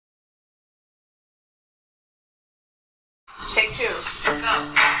2, go.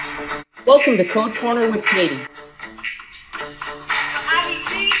 Welcome to Code Corner with Katie.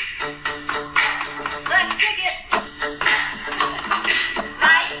 IDC, let's kick it.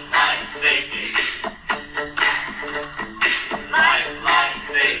 Life safety. Life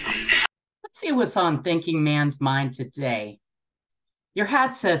safety. Let's see what's on Thinking Man's mind today. Your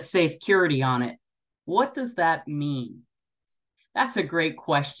hat says Safecurity on it. What does that mean? That's a great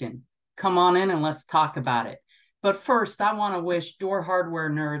question. Come on in and let's talk about it. But first, I want to wish Door Hardware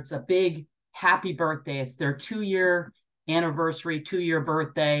Nerds a big happy birthday. It's their 2-year anniversary, 2-year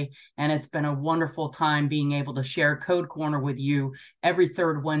birthday, and it's been a wonderful time being able to share Code Corner with you every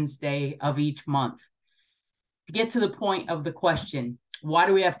third Wednesday of each month. To get to the point of the question, why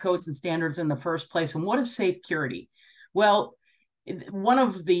do we have codes and standards in the first place, and what is Safecurity? Well, one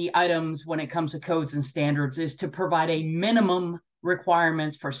of the items when it comes to codes and standards is to provide a minimum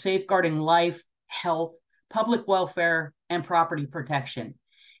requirements for safeguarding life, health, public welfare, and property protection.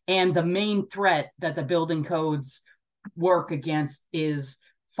 And the main threat that the building codes work against is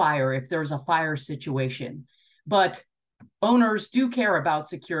fire, if there's a fire situation. But owners do care about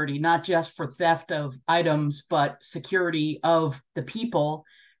security, not just for theft of items, but security of the people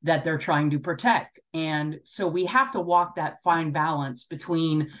that they're trying to protect. And so we have to walk that fine balance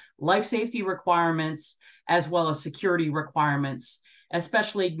between life safety requirements as well as security requirements,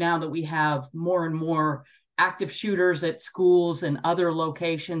 especially now that we have more and more active shooters at schools and other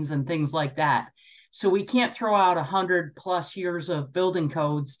locations and things like that. So we can't throw out 100+ years of building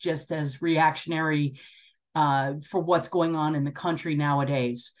codes just as reactionary for what's going on in the country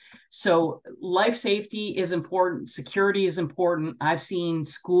nowadays. So life safety is important. Security is important. I've seen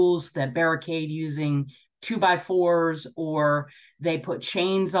schools that barricade using 2x4s or they put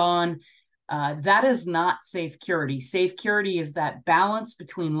chains on. That is not Safecurity. Safecurity is that balance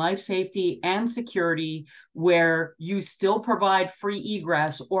between life safety and security where you still provide free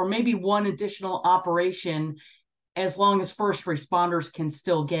egress or maybe one additional operation as long as first responders can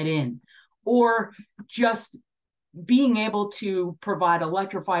still get in. Or just being able to provide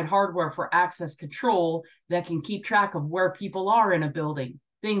electrified hardware for access control that can keep track of where people are in a building,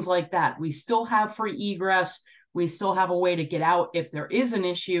 things like that. We still have free egress. We still have a way to get out if there is an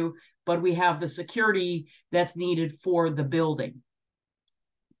issue, but we have the security that's needed for the building.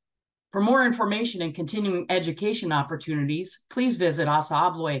 For more information and continuing education opportunities, please visit Assa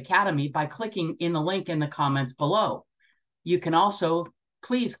Abloy Academy by clicking in the link in the comments below. You can also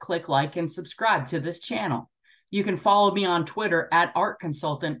please click like and subscribe to this channel. You can follow me on Twitter at Art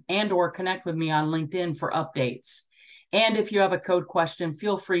Consultant and or connect with me on LinkedIn for updates. And if you have a code question,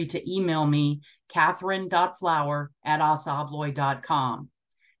 feel free to email me, catherine.flower@assaabloy.com.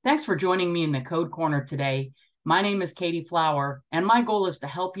 Thanks for joining me in the Code Corner today. My name is Katie Flower, and my goal is to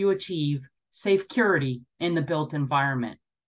help you achieve Safecurity in the built environment.